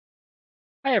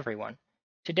Hi everyone.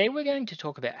 Today we're going to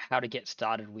talk about how to get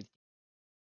started with.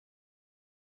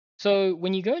 So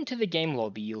when you go into the game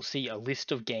lobby, you'll see a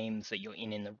list of games that you're in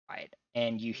the right,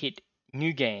 and you hit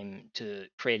new game to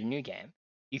create a new game.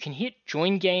 You can hit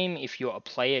join game if you're a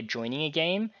player joining a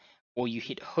game, or you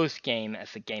hit host game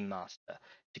as the game master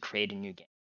to create a new game.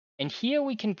 And here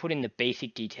we can put in the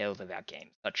basic details of our game,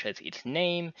 such as its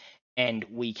name, and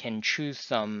we can choose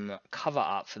some cover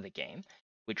art for the game,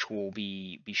 which will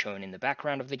be shown in the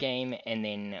background of the game, and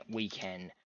then we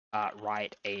can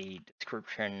write a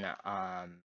description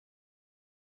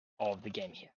of the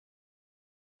game here.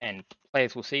 And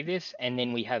players will see this, and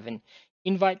then we have an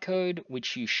invite code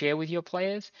which you share with your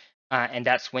players, and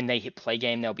that's when they hit play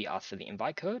game, they'll be asked for the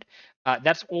invite code.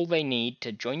 That's all they need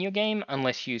to join your game,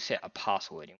 unless you set a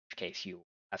password, in which case you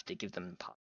have to give them the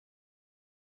password.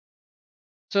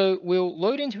 So we'll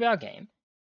load into our game,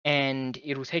 and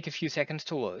it'll take a few seconds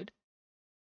to load.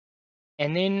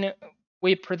 And then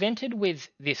we're presented with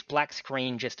this black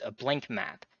screen, just a blank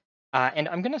map. And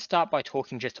I'm going to start by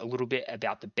talking just a little bit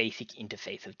about the basic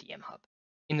interface of DMHub.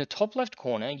 In the top left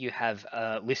corner, you have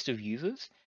a list of users.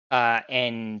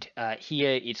 And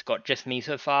here it's got just me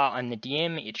so far. I'm the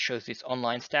DM. It shows this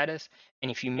online status. And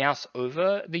if you mouse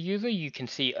over the user, you can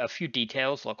see a few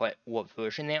details like what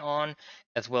version they're on,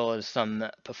 as well as some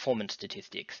performance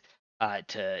statistics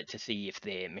to see if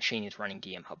their machine is running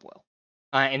DMHub well.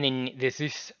 And then there's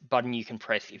this button you can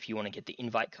press if you want to get the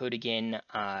invite code again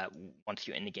once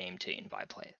you're in the game to invite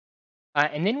players.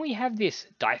 And then we have this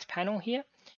dice panel here.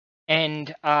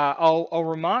 And I'll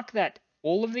remark that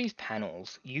all of these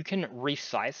panels, you can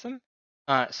resize them.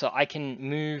 So I can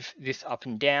move this up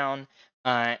and down,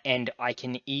 and I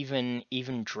can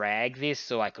even drag this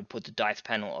so I could put the dice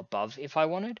panel above if I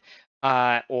wanted,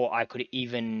 or I could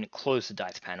even close the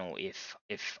dice panel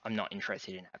if I'm not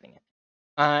interested in having it.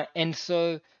 And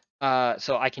so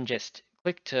I can just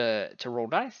click to roll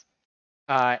dice.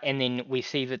 And then we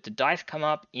see that the dice come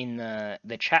up in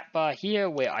the chat bar here,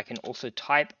 where I can also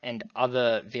type, and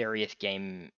other various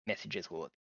game messages will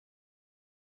appear.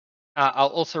 I'll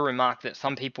also remark that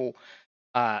some people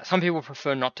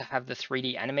prefer not to have the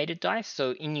 3D animated dice.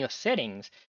 So in your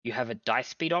settings, you have a dice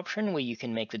speed option where you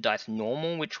can make the dice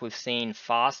normal, which we've seen,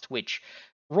 fast, which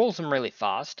rolls them really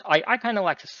fast. I kind of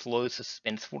like the slow,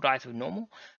 suspenseful dice of normal.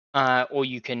 Or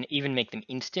you can even make them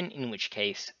instant, in which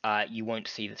case you won't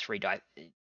see the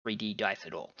 3D dice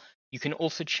at all. You can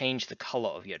also change the color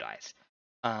of your dice.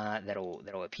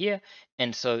 That'll appear.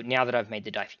 And so now that I've made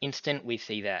the dice instant, we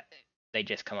see that they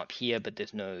just come up here, but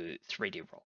there's no 3D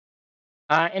roll.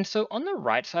 And so on the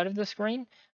right side of the screen,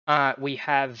 we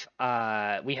have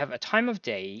a time of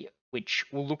day, which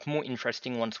will look more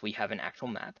interesting once we have an actual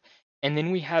map. And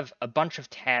then we have a bunch of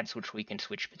tabs which we can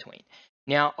switch between.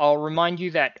 Now, I'll remind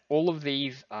you that all of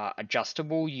these are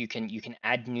adjustable. You can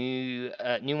add new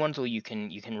ones, or you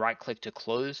can right click to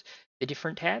close the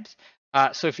different tabs.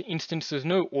 So for instance, there's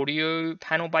no audio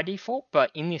panel by default, but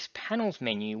in this panels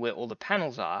menu where all the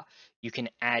panels are, you can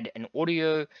add an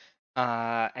audio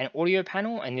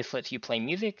panel, and this lets you play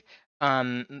music.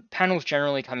 Panels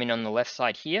generally come in on the left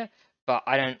side here, but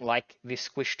I don't like this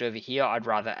squished over here. I'd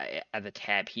rather add a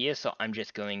tab here, so I'm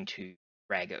just going to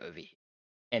drag it over here.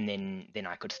 And then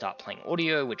I could start playing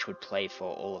audio, which would play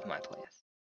for all of my players.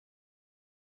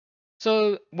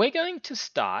 So we're going to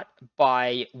start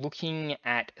by looking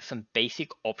at some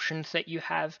basic options that you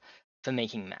have for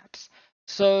making maps.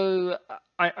 So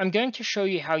I'm going to show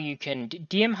you how you can.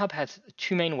 DMHub has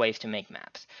two main ways to make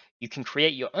maps. You can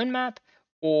create your own map,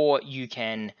 or you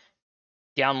can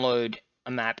download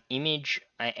a map image,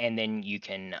 and then you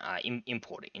can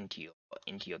import it into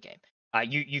your game.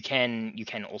 You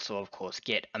can also, of course,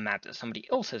 get a map that somebody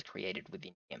else has created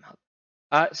within DMHub.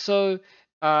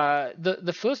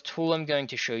 The first tool I'm going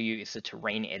to show you is the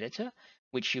terrain editor,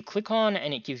 which you click on,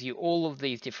 and it gives you all of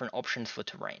these different options for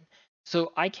terrain.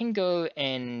 So I can go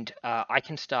and I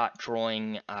can start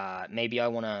drawing. Maybe I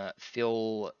want to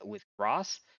fill with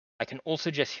grass. I can also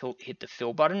just hit the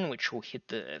fill button, which will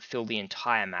fill the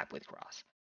entire map with grass.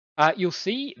 You'll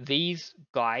see these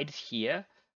guides here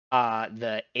are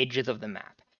the edges of the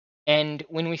map. And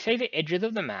when we say the edges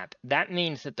of the map, that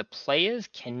means that the players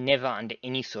can never, under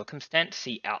any circumstance,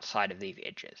 see outside of these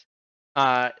edges.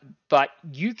 But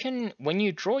you can, when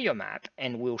you draw your map,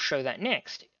 and we'll show that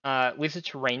next, with the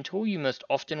terrain tool, you most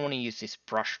often want to use this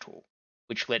brush tool,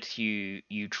 which lets you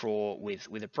draw with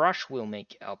a brush. We'll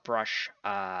make our brush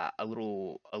a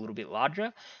little bit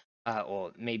larger,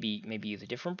 or maybe use a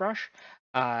different brush,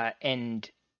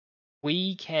 and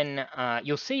we can.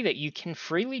 You'll see that you can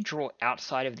freely draw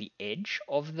outside of the edge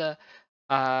of the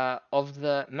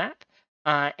map.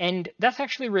 And that's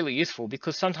actually really useful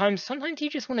because sometimes you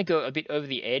just want to go a bit over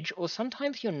the edge, or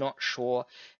sometimes you're not sure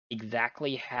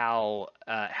exactly how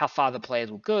far the players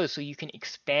will go, so you can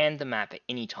expand the map at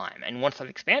any time. And once I've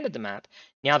expanded the map,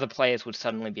 now the players would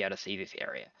suddenly be able to see this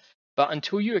area. But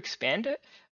until you expand it,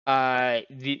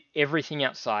 everything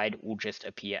outside will just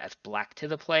appear as black to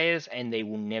the players, and they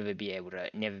will never be able to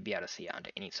see it under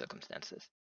any circumstances.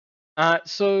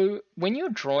 So when you're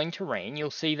drawing terrain,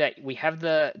 you'll see that we have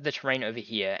the terrain over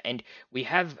here, and we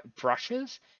have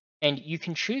brushes, and you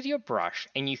can choose your brush,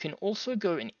 and you can also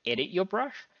go and edit your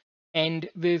brush. And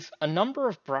there's a number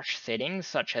of brush settings,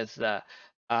 such as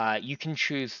you can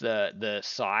choose the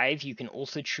size. You can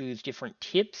also choose different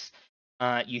tips.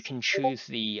 You can choose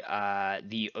the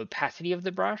opacity of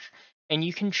the brush, and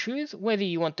you can choose whether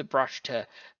you want the brush to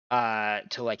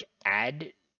like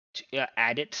add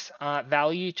its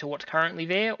value to what's currently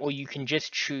there, or you can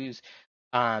just choose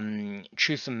some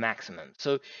maximum.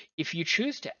 So if you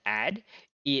choose to add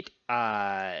it,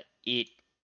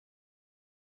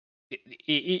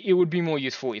 it would be more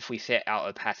useful if we set our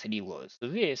opacity low. So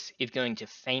this is going to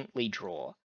faintly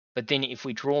draw, but then if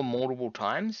we draw multiple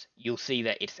times, you'll see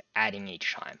that it's adding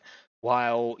each time.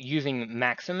 While using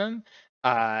maximum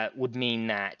would mean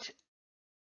that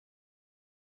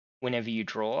whenever you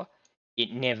draw,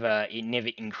 it never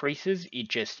increases. It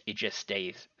just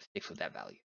sticks with that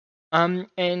value.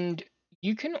 And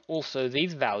you can also,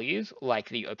 these values, like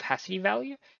the opacity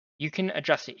value, you can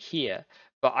adjust it here.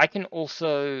 But I can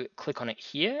also click on it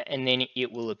here, and then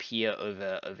it will appear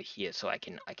over here. So I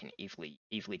can easily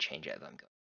change it as I'm going.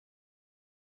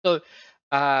 So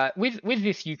with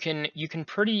this, you can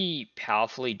pretty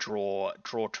powerfully draw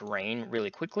terrain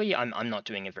really quickly. I'm not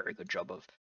doing a very good job of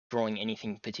drawing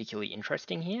anything particularly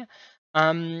interesting here.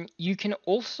 You can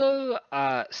also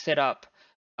set up.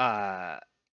 Uh,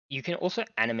 you can also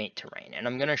animate terrain, and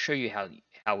I'm going to show you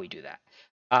how we do that.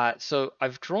 So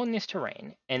I've drawn this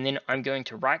terrain, and then I'm going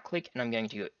to right click, and I'm going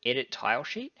to go Edit Tile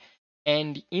Sheet.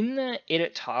 And in the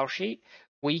Edit Tile Sheet,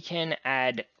 we can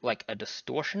add like a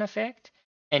distortion effect,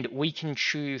 and we can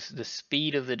choose the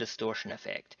speed of the distortion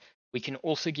effect. We can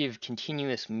also give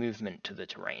continuous movement to the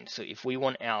terrain. So if we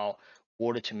want our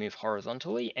water to move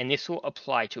horizontally, and this will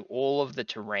apply to all of the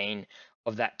terrain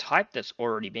of that type that's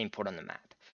already been put on the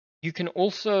map. You can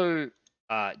also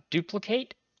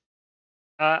duplicate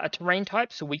a terrain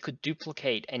type, so we could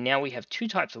duplicate, and now we have two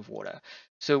types of water.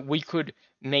 So we could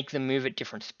make them move at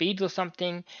different speeds or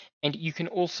something, and you can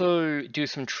also do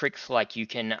some tricks like you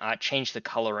can change the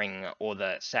coloring or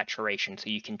the saturation, so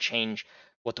you can change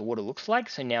what the water looks like.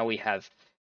 So now we have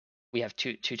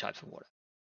two types of water.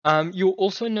 You'll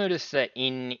also notice that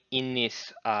in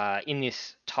this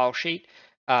tile sheet,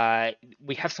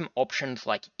 we have some options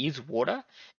like is water,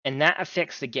 and that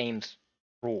affects the game's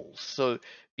rules. So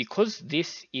because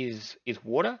this is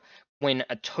water, when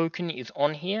a token is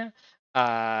on here,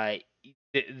 uh,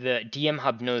 the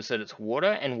DMHub knows that it's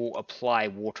water and will apply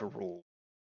water rule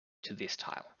to this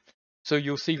tile. So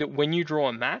you'll see that when you draw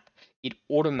a map, it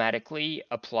automatically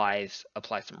applies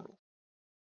some rules.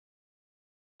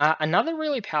 Another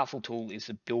really powerful tool is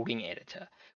the building editor.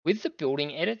 With the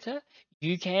building editor,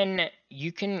 you can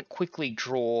quickly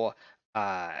draw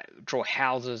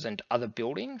houses and other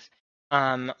buildings.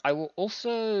 I will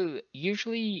also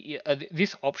usually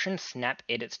this option snap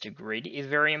edits to grid is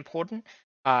very important.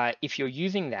 If you're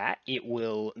using that, it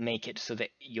will make it so that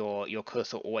your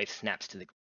cursor always snaps to the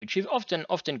grid, which is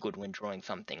often good when drawing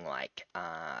something like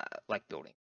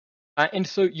building. And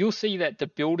so you'll see that the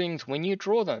buildings, when you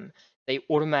draw them, they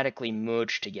automatically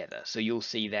merge together. So you'll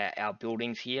see that our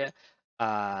buildings here,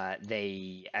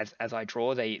 they as I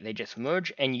draw, they just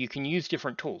merge, and you can use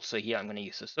different tools. So here I'm going to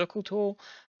use the circle tool,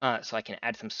 so I can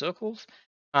add some circles.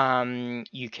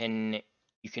 You can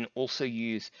also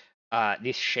use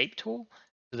this shape tool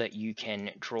so that you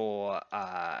can draw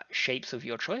shapes of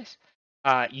your choice.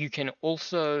 You can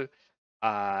also,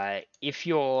 if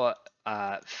you're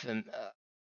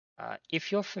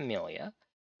if you're familiar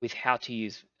with how to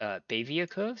use Bezier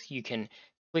curves, you can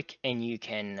click and you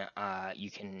can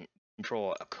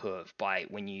draw a curve by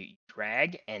when you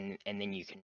drag, and then you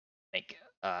can make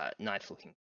a nice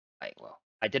looking. Well,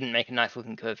 I didn't make a nice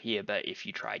looking curve here, but if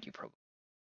you tried, you probably.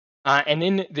 And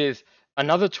then there's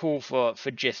another tool for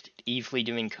just easily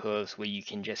doing curves where you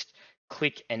can just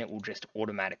click and it will just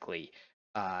automatically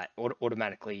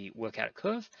work out a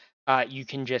curve. You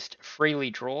can just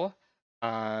freely draw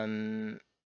um,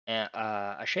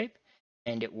 a shape,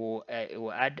 and it will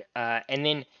add. And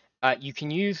then you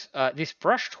can use this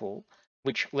brush tool,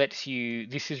 which lets you.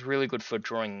 This is really good for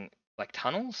drawing like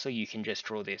tunnels. So you can just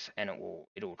draw this, and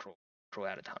it'll draw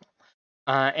out a tunnel.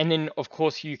 And then of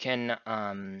course you can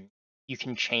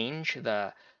change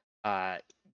the uh,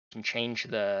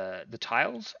 the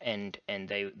tiles, and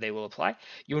they will apply.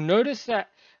 You'll notice that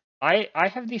I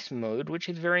have this mode which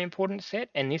is very important set,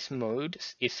 and this mode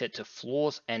is set to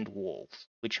floors and walls,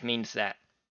 which means that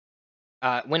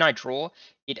when I draw,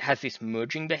 it has this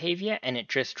merging behavior and it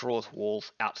just draws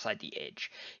walls outside the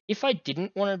edge. If I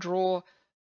didn't want to draw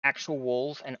actual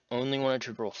walls and only wanted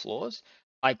to draw floors,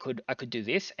 I could do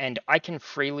this, and I can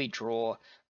freely draw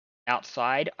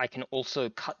outside. I can also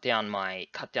cut down my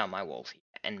walls here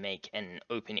and make an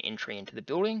open entry into the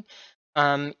building.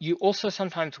 You also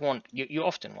sometimes want you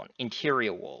often want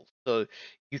interior walls, so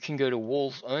you can go to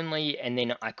walls only, and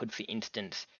then I could, for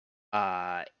instance,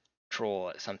 uh,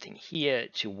 draw something here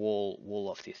to wall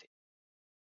off this.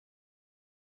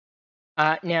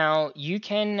 Now you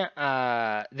can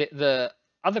the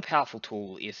other powerful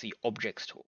tool is the objects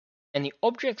tool, and the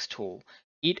objects tool,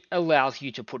 it allows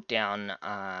you to put down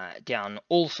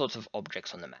all sorts of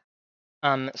objects on the map.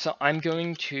 So I'm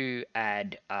going to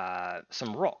add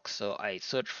some rocks. So I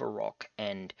search for rock,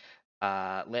 and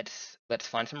let's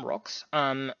find some rocks.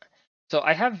 So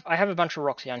I have a bunch of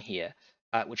rocks down here,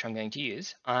 which I'm going to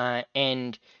use.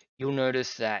 And you'll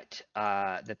notice that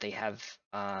that they have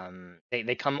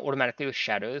they come automatically with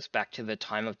shadows back to the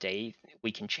time of day.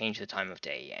 We can change the time of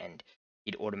day, and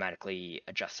it automatically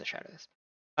adjusts the shadows.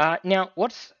 Now,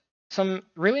 what's some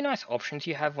really nice options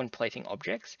you have when placing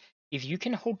objects is you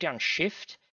can hold down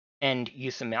Shift and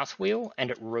use the mouse wheel, and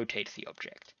it rotates the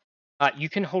object. You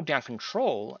can hold down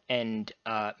Control and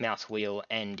mouse wheel,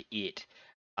 and it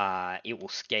will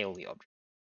scale the object.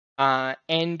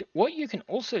 And what you can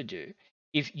also do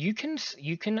is you can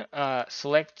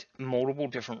select multiple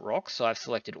different rocks. So I've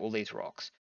selected all these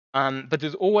rocks, but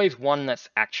there's always one that's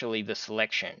actually the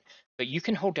selection. But you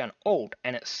can hold down Alt,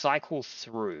 and it cycles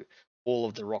through all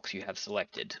of the rocks you have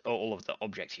selected, or all of the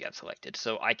objects you have selected.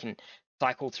 So I can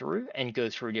cycle through and go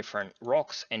through different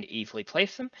rocks and easily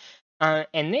place them.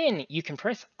 And then you can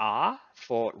press R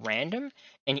for random,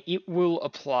 and it will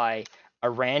apply a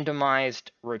randomized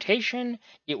rotation.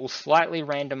 It will slightly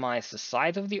randomize the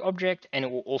size of the object, and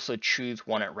it will also choose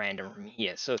one at random from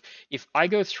here. So if I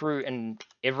go through and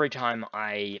every time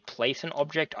I place an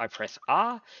object, I press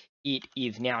R, it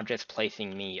is now just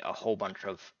placing me a whole bunch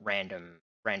of random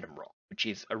rock, which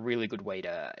is a really good way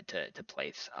to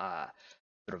place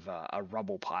sort of a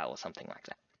rubble pile or something like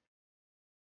that.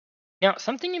 Now,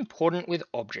 something important with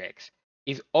objects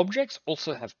is objects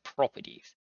also have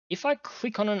properties. If I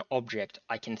click on an object,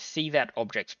 I can see that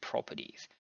object's properties.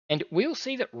 And we'll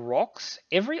see that rocks,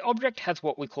 every object has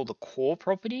what we call the core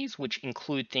properties, which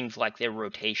include things like their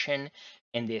rotation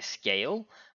and their scale,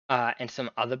 and some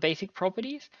other basic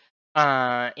properties,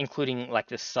 including like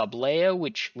the sublayer,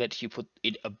 which lets you put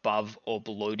it above or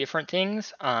below different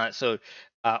things. So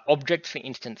objects, for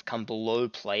instance, come below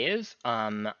players,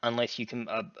 unless you can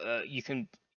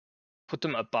put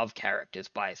them above characters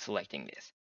by selecting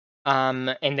this.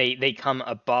 And they come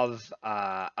above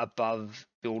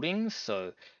buildings.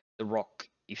 So the rock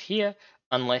is here,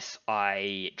 unless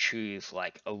I choose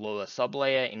like a lower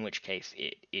sublayer, in which case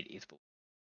it is below.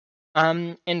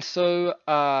 And so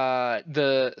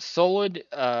the solid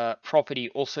property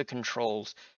also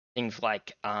controls things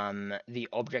like the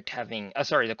object having,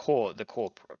 sorry, the core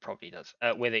property does,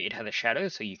 whether it has a shadow,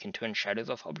 so you can turn shadows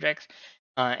off objects,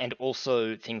 and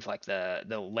also things like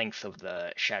the length of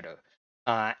the shadow,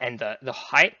 and the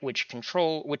height, which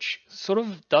sort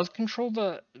of does control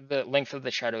the length of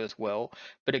the shadow as well,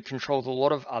 but it controls a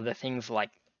lot of other things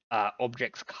like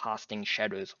objects casting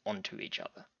shadows onto each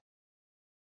other.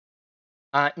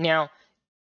 Now,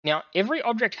 every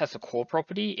object has a core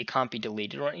property. It can't be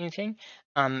deleted or anything.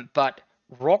 But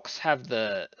rocks have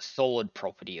the solid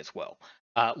property as well,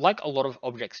 like a lot of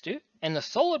objects do. And the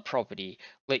solid property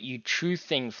let you choose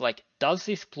things like does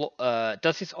this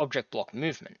object block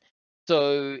movement?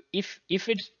 So if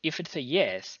it's a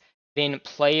yes, then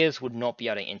players would not be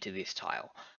able to enter this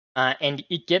tile. And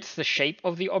it gets the shape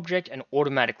of the object and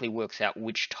automatically works out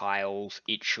which tiles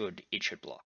it should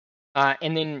block.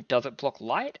 And then does it block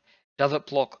light? Does it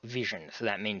block vision? So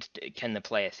that means can the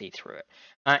player see through it?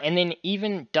 And then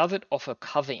even does it offer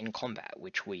cover in combat,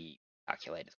 which we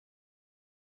calculated.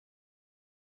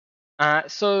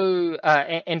 So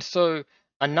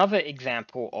another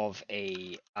example of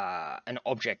a an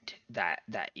object that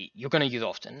you're going to use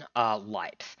often are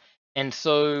lights. And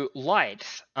so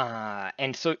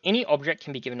any object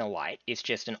can be given a light. It's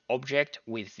just an object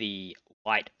with the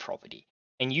light property,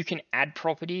 and you can add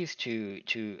properties to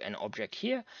an object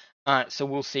here. So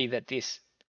we'll see that this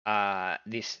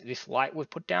light we've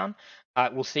put down.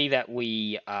 We'll see that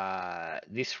we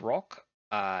this rock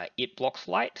it blocks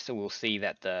light, so we'll see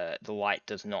that the light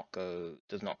does not go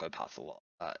past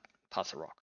the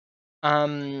rock.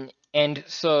 And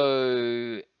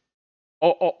so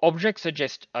objects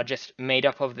are just made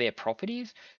up of their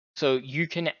properties. So you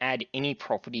can add any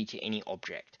property to any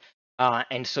object,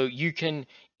 and so you can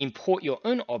import your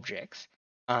own objects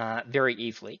very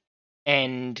easily.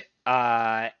 And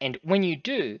when you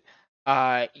do,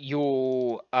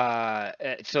 you'll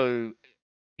so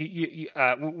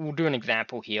we'll do an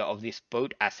example here of this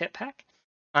boat asset pack.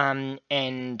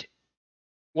 And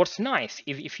what's nice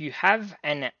if you have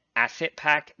an asset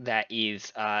pack that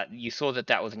is, you saw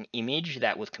that was an image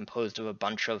that was composed of a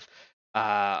bunch of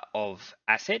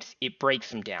assets. It breaks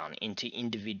them down into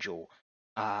individual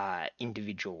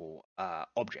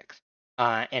objects.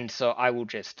 And so I'll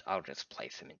just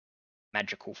place them in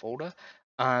magical folder.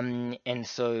 And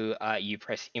so you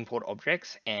press import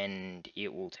objects, and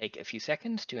it will take a few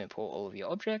seconds to import all of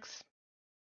your objects.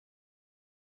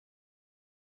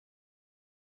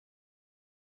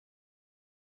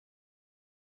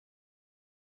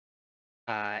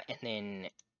 And then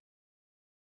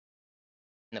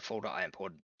in the folder I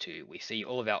imported to, we see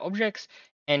all of our objects,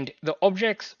 and the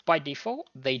objects by default,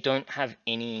 they don't have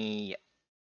any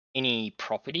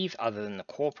properties other than the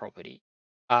core property.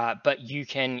 But you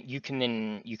can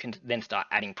then start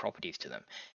adding properties to them.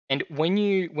 And when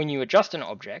you adjust an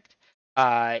object,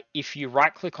 if you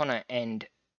right click on it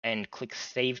and click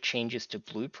save changes to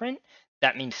blueprint,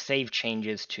 that means save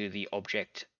changes to the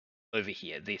object over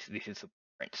here. This is the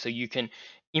blueprint. So you can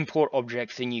import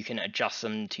objects and you can adjust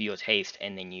them to your taste,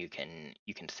 and then you can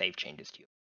save changes to you.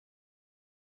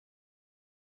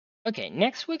 Okay,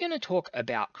 next we're going to talk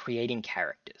about creating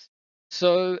characters.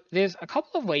 So there's a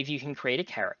couple of ways you can create a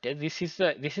character. This is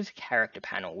a character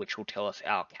panel, which will tell us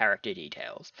our character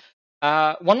details.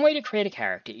 One way to create a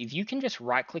character is you can just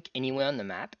right click anywhere on the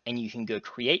map, and you can go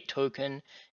create token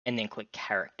and then click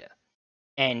character,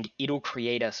 and it'll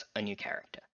create us a new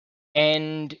character.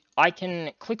 And I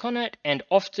can click on it, and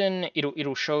often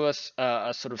it'll show us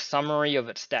a sort of summary of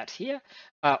its stats here.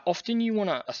 Often you want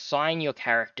to assign your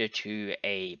character to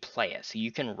a player, so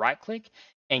you can right click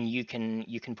and you can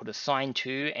put assign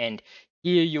to, and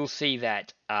here you'll see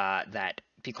that that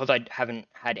because I haven't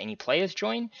had any players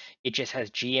join, it just has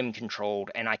GM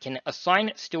controlled, and I can assign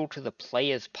it still to the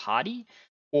player's party,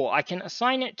 or I can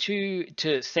assign it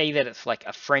to say that it's like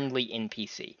a friendly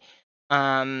NPC.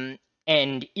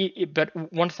 And but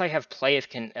once I have players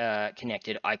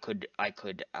connected, I could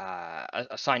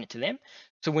assign it to them.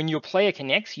 So when your player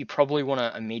connects, you probably want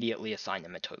to immediately assign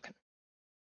them a token.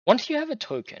 Once you have a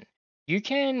token, you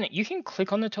can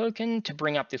click on the token to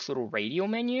bring up this little radial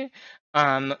menu.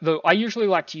 Though I usually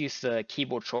like to use the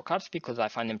keyboard shortcuts because I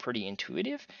find them pretty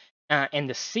intuitive. And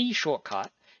the C shortcut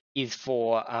is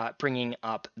for bringing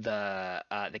up the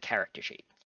character sheet.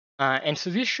 And so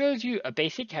this shows you a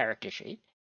basic character sheet.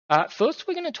 First,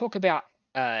 we're going to talk about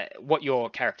what your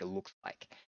character looks like.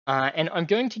 And I'm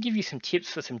going to give you some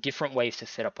tips for some different ways to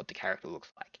set up what the character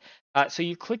looks like. So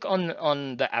you click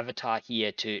on the avatar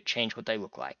here to change what they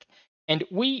look like. And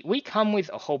we come with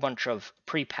a whole bunch of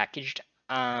prepackaged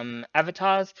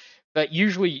avatars, but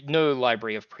usually no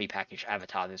library of prepackaged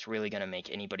avatars is really going to make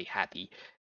anybody happy.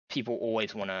 People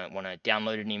always want to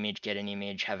download an image, get an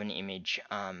image, have an image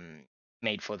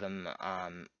made for them,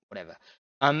 whatever.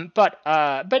 But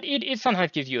it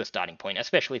sometimes gives you a starting point,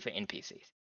 especially for NPCs.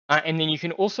 And then you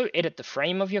can also edit the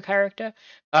frame of your character.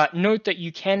 Note that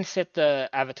you can set the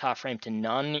avatar frame to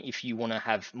none if you want to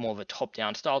have more of a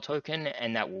top-down style token,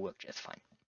 and that will work just fine.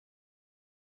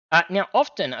 Now,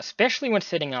 often, especially when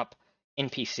setting up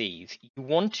NPCs, you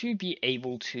want to be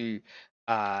able to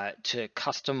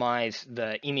customize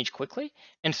the image quickly,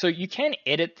 and so you can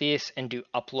edit this and do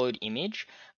upload image.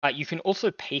 You can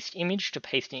also paste image to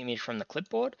paste the image from the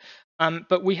clipboard,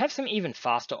 but we have some even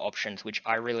faster options which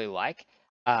I really like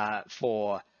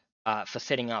for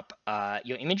setting up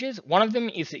your images. One of them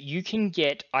is that you can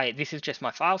get, this is just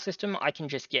my file system, I can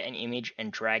just get an image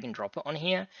and drag and drop it on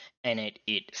here, and it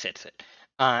sets it.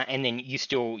 And then you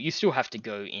still have to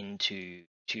go into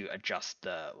to adjust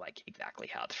the exactly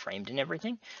how it's framed and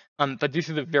everything. But this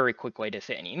is a very quick way to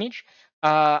set an image.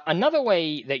 Another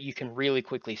way that you can really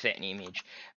quickly set an image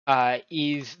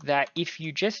is that if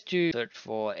you just do search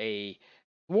for a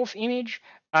dwarf image,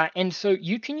 and so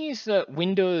you can use the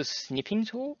Windows snipping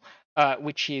tool,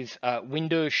 which is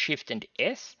Windows Shift and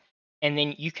S, and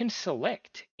then you can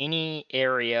select any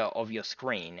area of your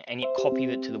screen and it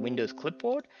copies it to the Windows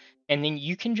clipboard. And then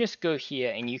you can just go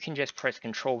here and you can just press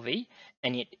Control V,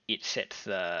 and it sets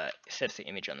the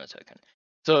image on the token.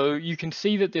 So you can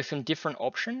see that there's some different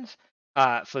options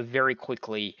for very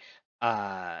quickly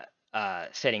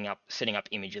setting up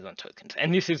images on tokens.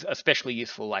 And this is especially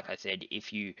useful, like I said,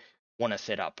 if you want to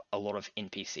set up a lot of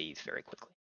NPCs very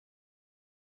quickly.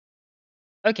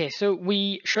 Okay, so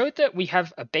we showed that we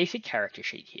have a basic character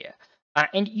sheet here,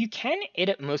 and you can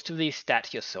edit most of these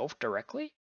stats yourself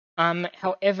directly.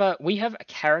 However, we have a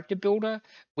character builder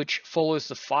which follows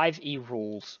the 5E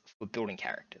rules for building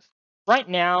characters. Right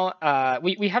now,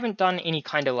 we haven't done any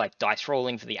kind of like dice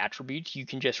rolling for the attributes. You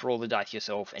can just roll the dice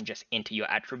yourself and just enter your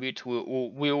attributes.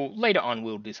 We'll later on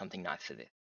we'll do something nice for this.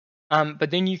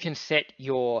 But then you can set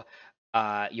your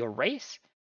race,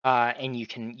 and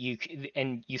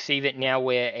you see that now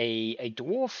we're a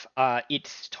dwarf.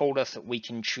 It's told us that we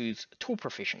can choose tool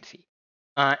proficiency,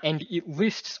 and it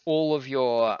lists all of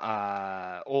your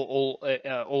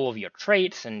all of your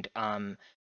traits and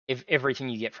if everything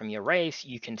you get from your race.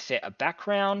 You can set a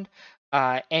background,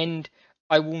 and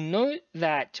I will note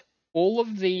that all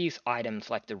of these items,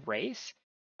 like the race,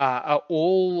 are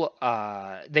all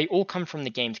they all come from the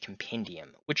game's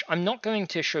compendium, which I'm not going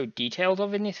to show details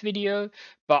of in this video,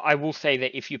 but I will say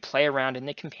that if you play around in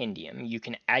the compendium, you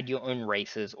can add your own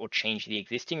races or change the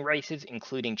existing races,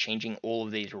 including changing all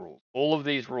of these rules. All of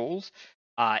these rules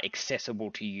are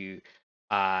accessible to you,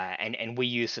 and we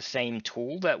use the same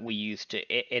tool that we use to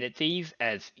edit these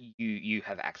as you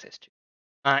have access to.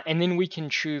 And then we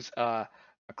can choose a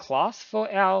class for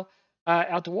our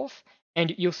dwarf.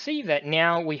 And you'll see that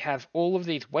now we have all of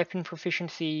these weapon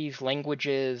proficiencies,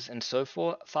 languages, and so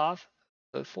forth are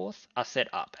set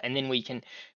up. And then we can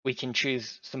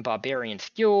choose some barbarian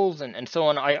skills and so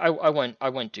on. I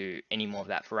won't do any more of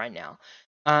that for right now.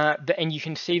 And you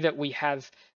can see that we have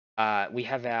our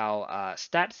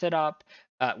stats set up.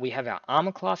 We have our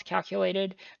armor class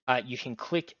calculated. You can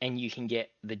click and you can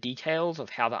get the details of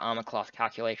how the armor class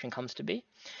calculation comes to be.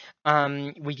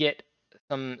 We get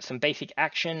some basic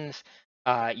actions.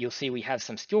 You'll see we have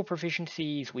some skill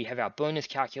proficiencies. We have our bonus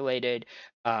calculated.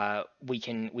 We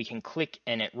can click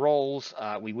and it rolls.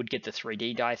 We would get the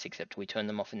 3D dice, except we turn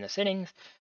them off in the settings.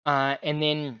 And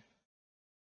then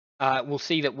we'll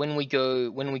see that when we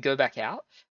go back out,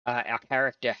 our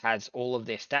character has all of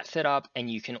their stats set up,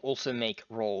 and you can also make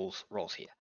rolls here.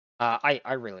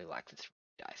 I really like this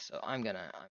dice, so I'm gonna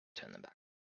turn them back.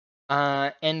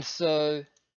 And so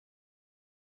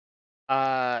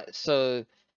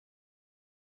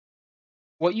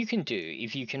what you can do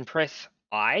is you can press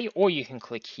I, or you can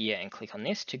click here and click on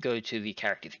this to go to the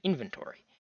character's inventory.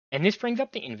 And this brings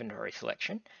up the inventory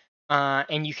selection.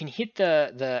 And you can hit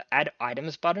the add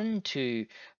items button to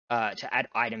add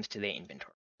items to their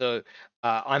inventory. So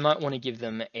I might want to give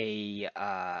them a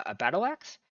battle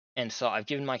axe. And so I've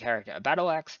given my character a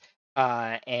battle axe.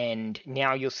 And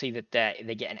now you'll see that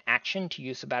they get an action to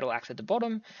use the battle axe at the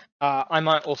bottom. I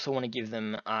might also want to give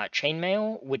them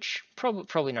chainmail, which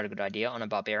probably not a good idea on a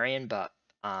barbarian, but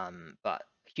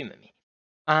humor me.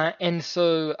 And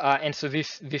so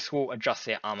this will adjust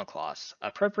their armor class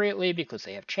appropriately because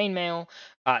they have chainmail.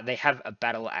 They have a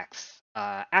battle axe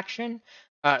action.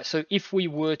 So if we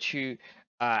were to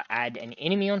add an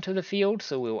enemy onto the field,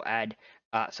 so we'll add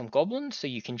some goblins. So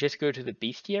you can just go to the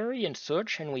bestiary and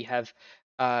search, and we have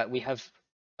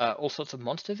all sorts of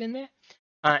monsters in there.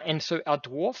 And so our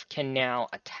dwarf can now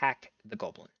attack the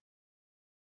goblin.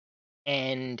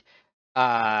 And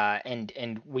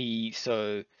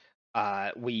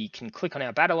we can click on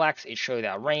our battle axe. It shows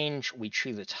our range. We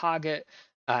choose a target,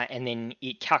 and then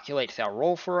it calculates our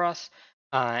roll for us.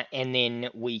 And then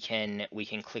we can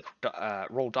click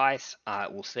roll dice.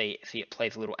 We'll see it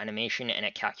plays a little animation and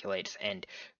it calculates, and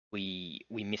we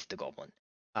missed the goblin.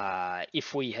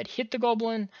 If we had hit the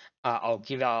goblin, I'll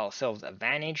give ourselves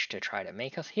advantage to try to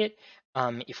make us hit.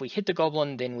 If we hit the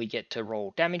goblin, then we get to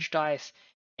roll damage dice,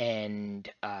 and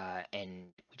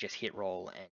we just hit roll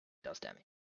and it does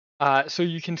damage. So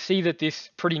you can see that this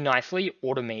pretty nicely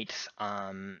automates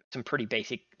some pretty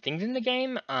basic things in the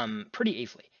game pretty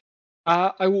easily.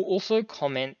 I will also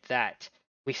comment that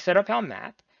we set up our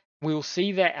map. We'll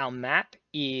see that our map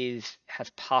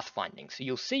has pathfinding. So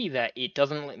you'll see that it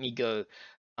doesn't let me go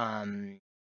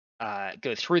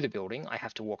through the building. I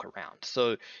have to walk around.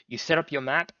 So you set up your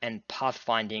map, and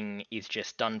pathfinding is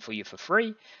just done for you for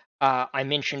free. I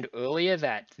mentioned earlier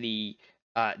that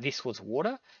this was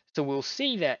water. So we'll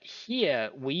see that here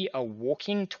we are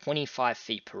walking 25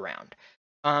 feet per round.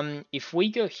 If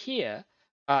we go here,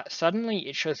 suddenly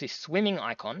it shows this swimming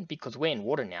icon because we're in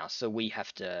water now, so we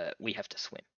have to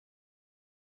swim.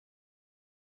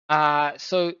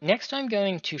 So next I'm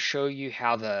going to show you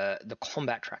how the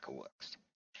combat tracker works.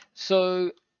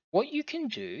 So what you can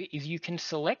do is you can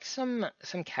select some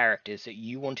characters that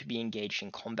you want to be engaged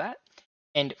in combat,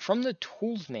 and from the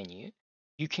tools menu,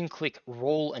 you can click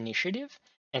Roll Initiative,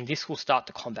 and this will start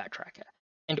the combat tracker.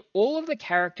 And all of the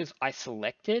characters I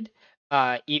selected,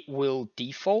 it will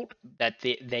default that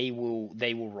they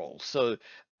will roll. So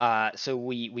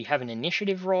we have an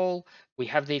initiative roll. We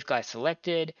have these guys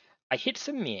selected. I hit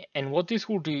submit, and what this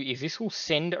will do is this will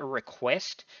send a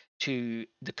request to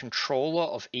the controller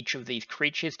of each of these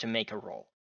creatures to make a roll.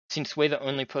 Since we're the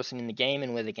only person in the game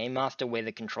and we're the game master, we're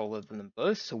the controller of them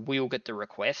both, so we'll get the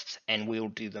requests and we'll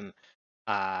do them.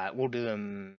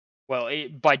 Well,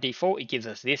 by default, it gives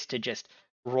us this to just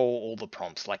roll all the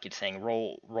prompts, like it's saying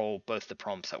roll both the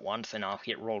prompts at once, and I'll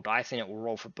hit roll dice, and it will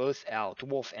roll for both our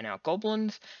dwarf and our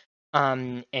goblins.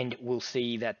 And we'll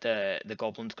see that the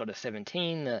goblins got a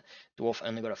 17, the dwarf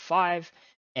only got a 5,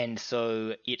 and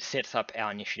so it sets up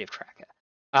our initiative tracker.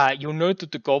 You'll note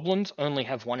that the goblins only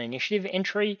have one initiative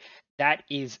entry. That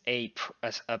is a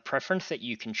preference that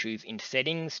you can choose in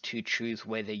settings to choose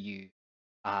whether you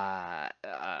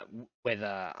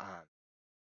whether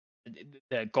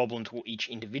the goblins will each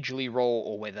individually roll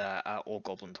or whether all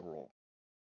goblins will roll.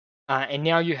 And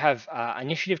now you have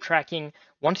initiative tracking.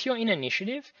 Once you're in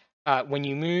initiative, when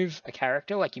you move a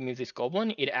character, like you move this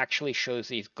goblin, it actually shows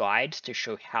these guides to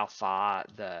show how far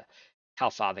the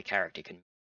character can.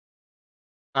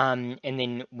 And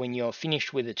then when you're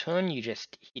finished with a turn, you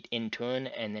just hit end turn,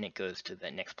 and then it goes to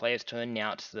the next player's turn.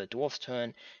 Now it's the dwarf's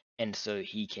turn, and so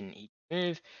he can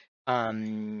move. So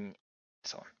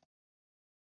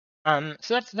on.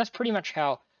 So that's pretty much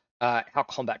how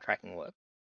combat tracking works.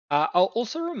 I'll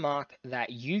also remark that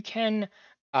you can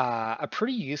a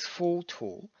pretty useful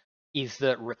tool is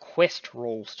the request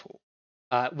roles tool,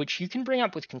 which you can bring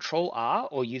up with Control R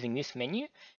or using this menu,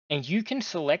 and you can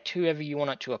select whoever you want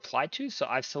it to apply to. So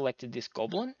I've selected this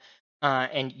goblin,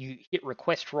 and you hit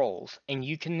request roles, and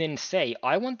you can then say,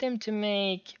 I want them to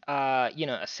make a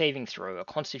saving throw, a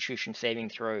Constitution saving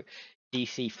throw,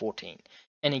 DC 14.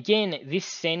 And again, this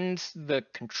sends the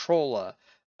controller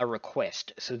a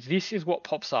request. So this is what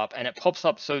pops up, and it pops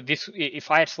up. So this, if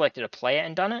I had selected a player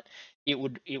and done it, it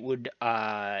would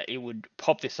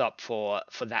pop this up for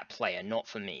that player, not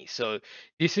for me. So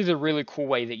this is a really cool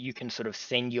way that you can sort of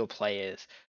send your players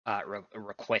a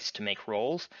request to make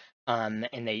rolls, and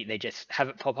they just have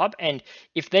it pop up. And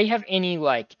if they have any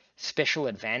like special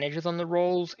advantages on the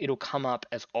rolls, it'll come up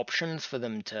as options for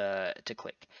them to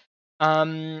click.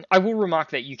 I will remark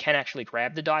that you can actually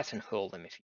grab the dice and hurl them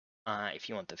if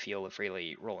you want the feel of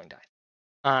really rolling dice.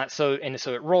 So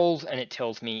it rolls and it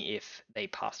tells me if they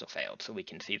passed or failed. So we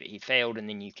can see that he failed, and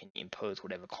then you can impose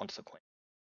whatever consequence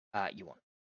you want.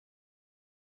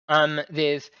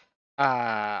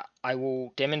 I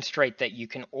will demonstrate that you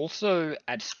can also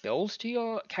add spells to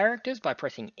your characters by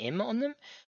pressing M on them,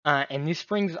 and this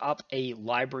brings up a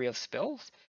library of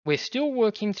spells. We're still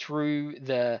working through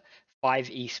the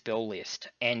 5e spell list,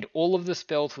 and all of the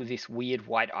spells with this weird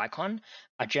white icon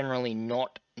are generally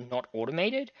not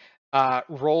automated.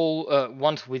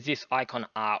 Ones with this icon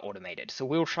are automated. So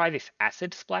we'll try this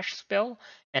acid splash spell,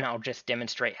 and I'll just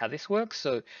demonstrate how this works.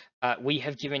 So we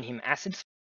have given him acid.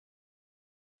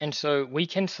 And so we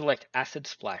can select Acid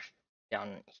Splash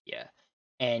down here,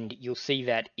 and you'll see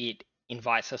that it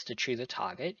invites us to choose a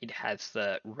target. It has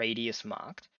the radius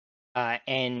marked,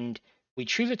 and we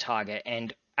choose a target,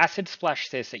 and Acid Splash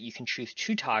says that you can choose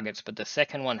 2 targets, but the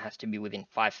second one has to be within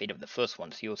 5 feet of the first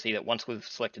one. So you'll see that once we've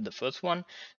selected the first one,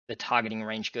 the targeting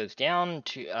range goes down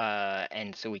to,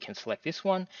 and so we can select this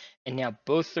one. And now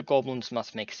both the goblins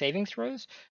must make saving throws.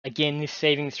 Again, this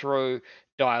saving throw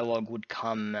dialogue would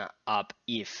come up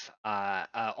if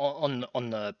on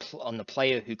the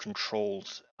player who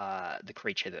controls the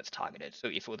creature that's targeted. So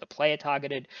if it was a player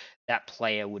targeted, that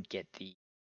player would get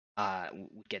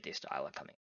this dialogue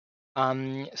coming.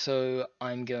 So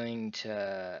I'm going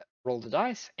to roll the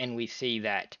dice, and we see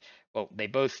that, well, they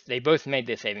both made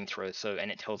their saving throws. So,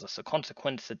 and it tells us the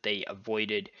consequence that they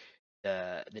avoided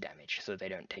the damage, so they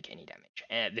don't take any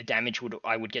damage. The damage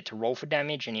I would get to roll for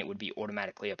damage, and it would be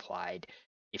automatically applied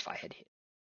if I had hit.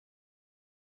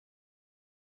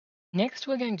 Next,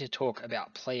 we're going to talk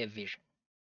about player vision,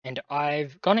 and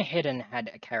I've gone ahead and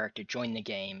had a character join the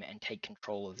game and take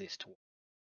control of this to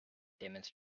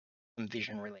demonstrate some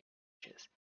vision related features.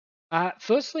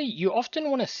 Firstly, you often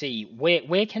want to see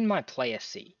where can my player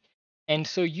see, and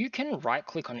so you can right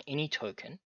click on any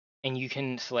token, and you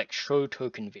can select Show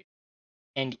Token Vision,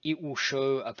 and it will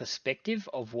show a perspective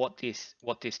of what this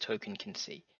token can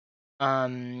see.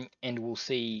 And we'll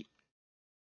see.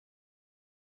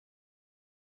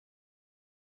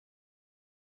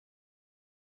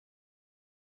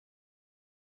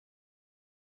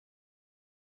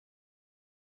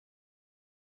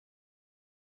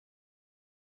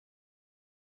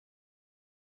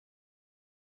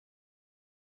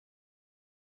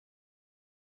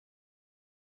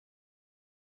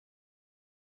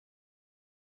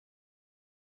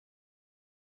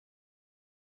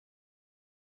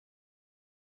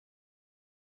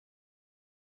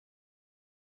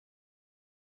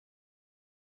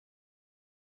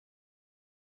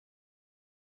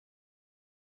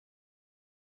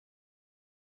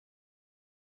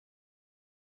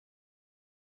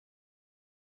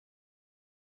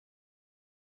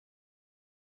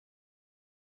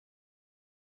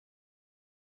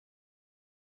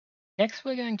 Next,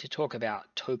 we're going to talk about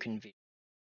token vision,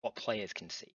 what players can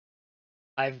see.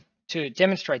 To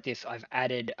demonstrate this, I've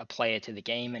added a player to the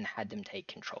game and had them take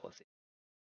control of it.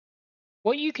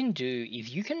 What you can do is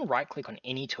you can right click on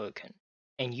any token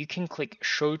and you can click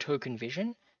show token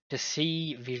vision to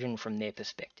see vision from their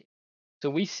perspective.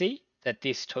 So we see that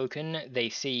this token, they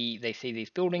see these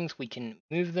buildings, we can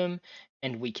move them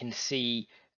and we can see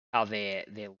how their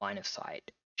line of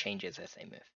sight changes as they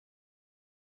move.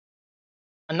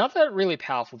 Another really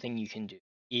powerful thing you can do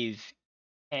is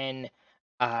and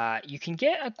you can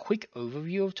get a quick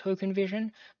overview of token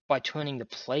vision by turning the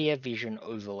player vision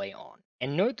overlay on.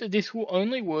 And note that this will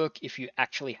only work if you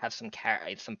actually have some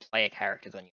player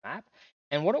characters on your map.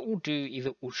 And what it will do is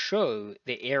it will show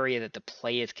the area that the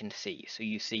players can see. So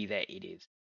you see that it is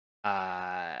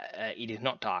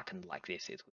not darkened like this.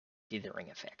 It's dithering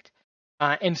effect.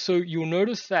 And so you'll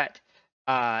notice that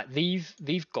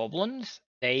these goblins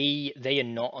they are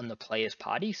not on the player's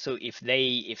party. So if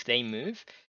they move,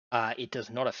 it does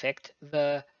not affect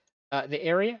the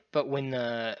area. But when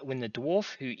the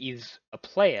dwarf, who is a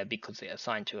player because they're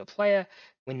assigned to a player,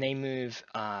 when they move,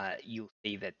 you'll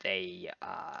see that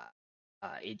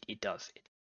it does it.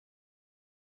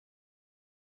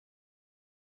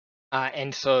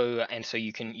 And so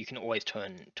you can always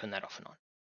turn that off and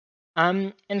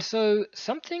on. And so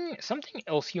something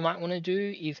else you might want to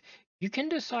do is you can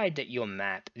decide that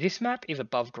this map is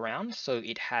above ground, so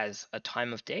it has a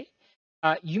time of day.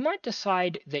 You might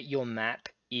decide that your map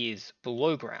is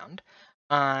below ground.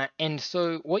 And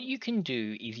so what you can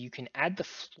do is you can add the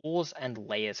floors and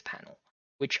layers panel,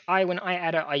 which when I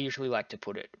add it, I usually like to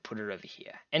put it over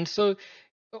here. And so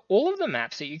all of the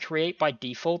maps that you create by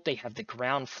default, they have the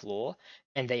ground floor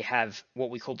and they have what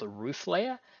we call the roof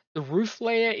layer. The roof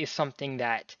layer is something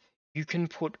that you can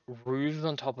put roofs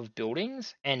on top of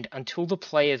buildings, and until the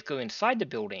players go inside the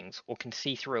buildings or can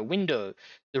see through a window,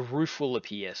 the roof will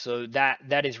appear. So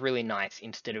that is really nice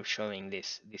instead of showing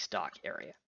this dark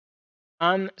area.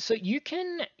 So you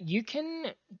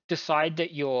can decide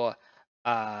that your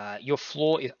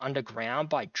floor is underground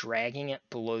by dragging it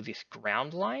below this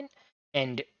ground line,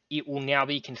 and it will now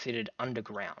be considered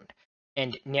underground.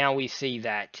 And now we see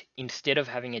that instead of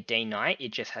having a day-night,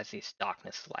 it just has this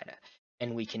darkness slider,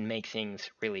 and we can make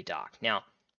things really dark. Now,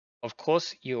 of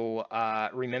course, you'll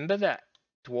remember that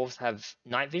dwarves have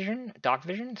night vision, dark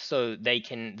vision, so they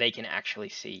can actually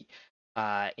see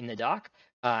in the dark.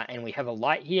 And we have a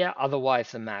light here.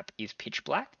 Otherwise, the map is pitch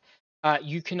black.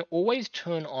 You can always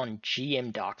turn on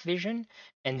GM dark vision,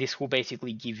 and this will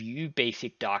basically give you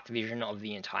basic dark vision of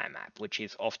the entire map, which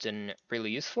is often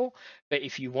really useful. But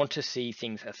if you want to see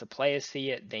things as the players see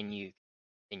it, then you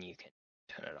can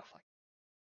turn it off like.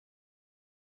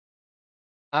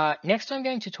 Next, I'm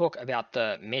going to talk about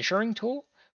the measuring tool,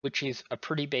 which is a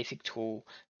pretty basic tool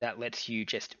that lets you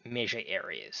just measure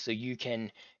areas. So you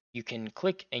can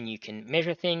click and you can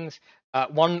measure things.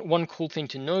 One cool thing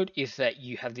to note is that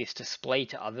you have this display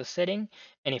to other setting,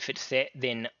 and if it's set,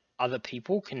 then other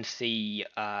people can see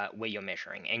where you're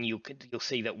measuring, and you'll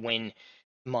see that when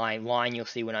my line, you'll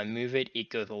see when I move it, it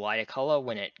goes a lighter color.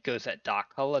 When it goes that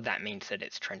dark color, that means that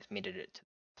it's transmitted it to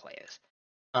the players.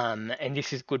 And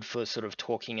this is good for sort of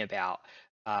talking about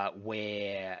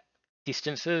where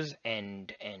distances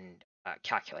and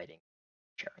calculating,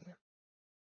 sharing them.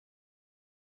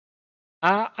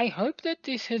 I hope that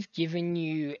this has given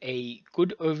you a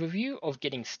good overview of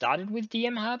getting started with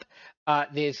DMHub.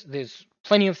 There's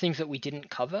plenty of things that we didn't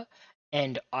cover,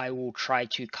 and I will try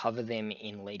to cover them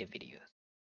in later videos.